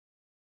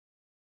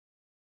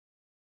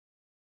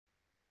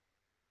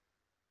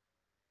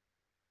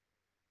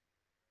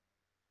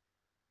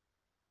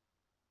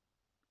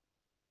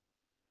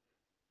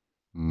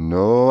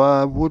No,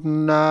 I would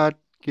not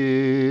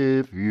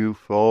give you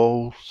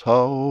false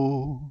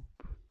hope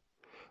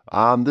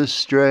on this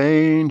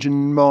strange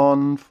and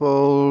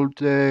mournful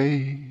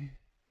day,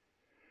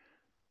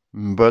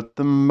 but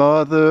the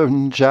mother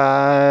and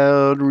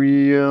child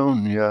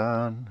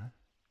reunion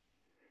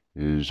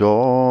is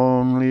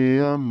only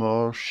a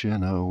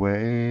motion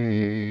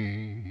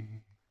away.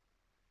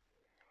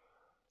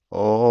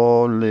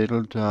 Oh,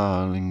 little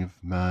darling of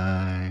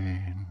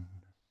mine,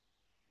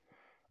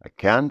 I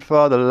can't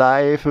for the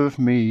life of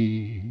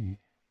me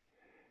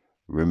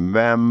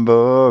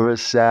remember a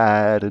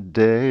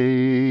Saturday.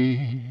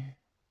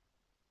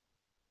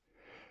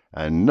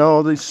 I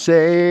know they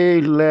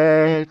say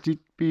let it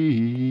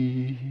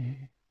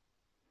be,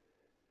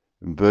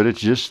 but it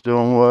just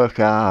don't work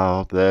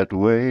out that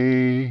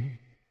way.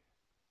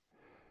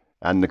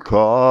 And the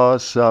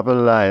course of a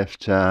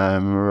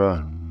lifetime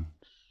runs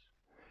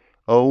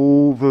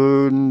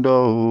over and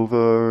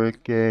over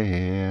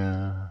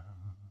again.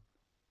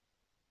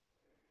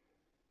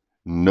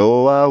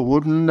 No, I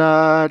would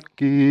not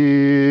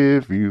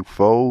give you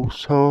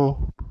false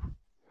hope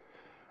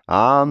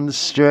on the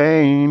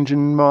strange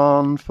and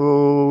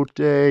mournful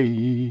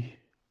day,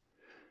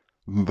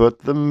 but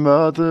the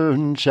mother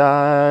and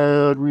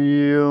child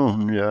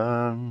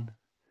reunion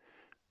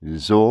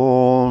is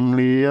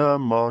only a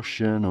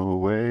motion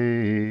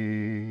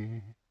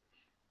away.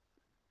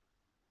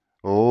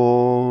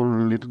 Oh,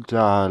 little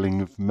darling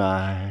of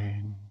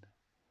mine,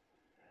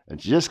 I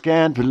just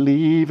can't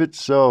believe it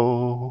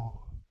so,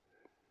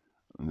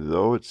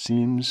 though it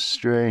seems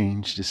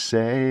strange to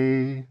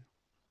say.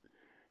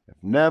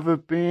 I've never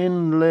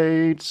been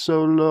laid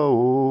so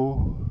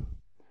low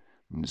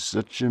in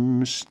such a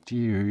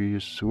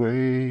mysterious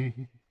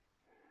way,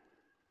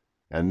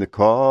 and the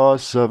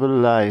course of a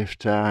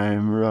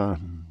lifetime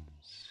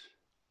runs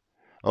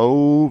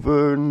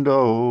over and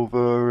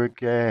over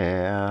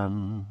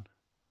again.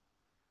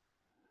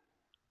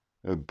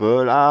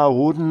 But I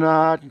would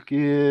not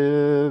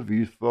give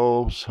you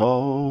false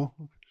hopes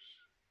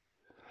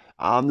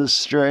on the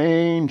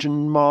strange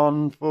and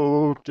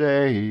mournful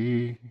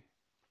day,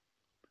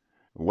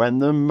 when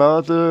the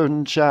mother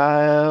and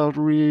child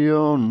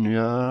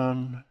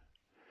reunion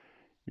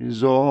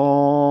is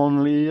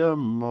only a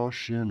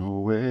motion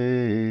away.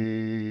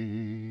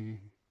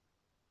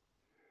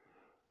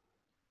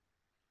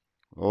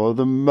 Oh,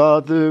 the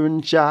mother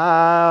and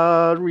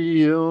child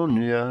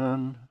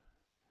reunion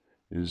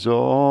is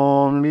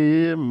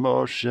only a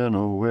motion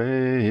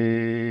away.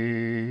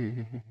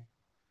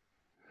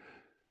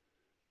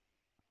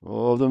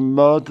 Oh, the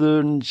mother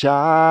and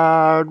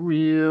child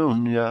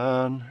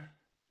reunion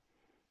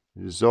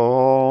is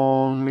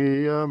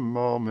only a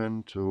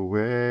moment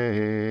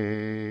away.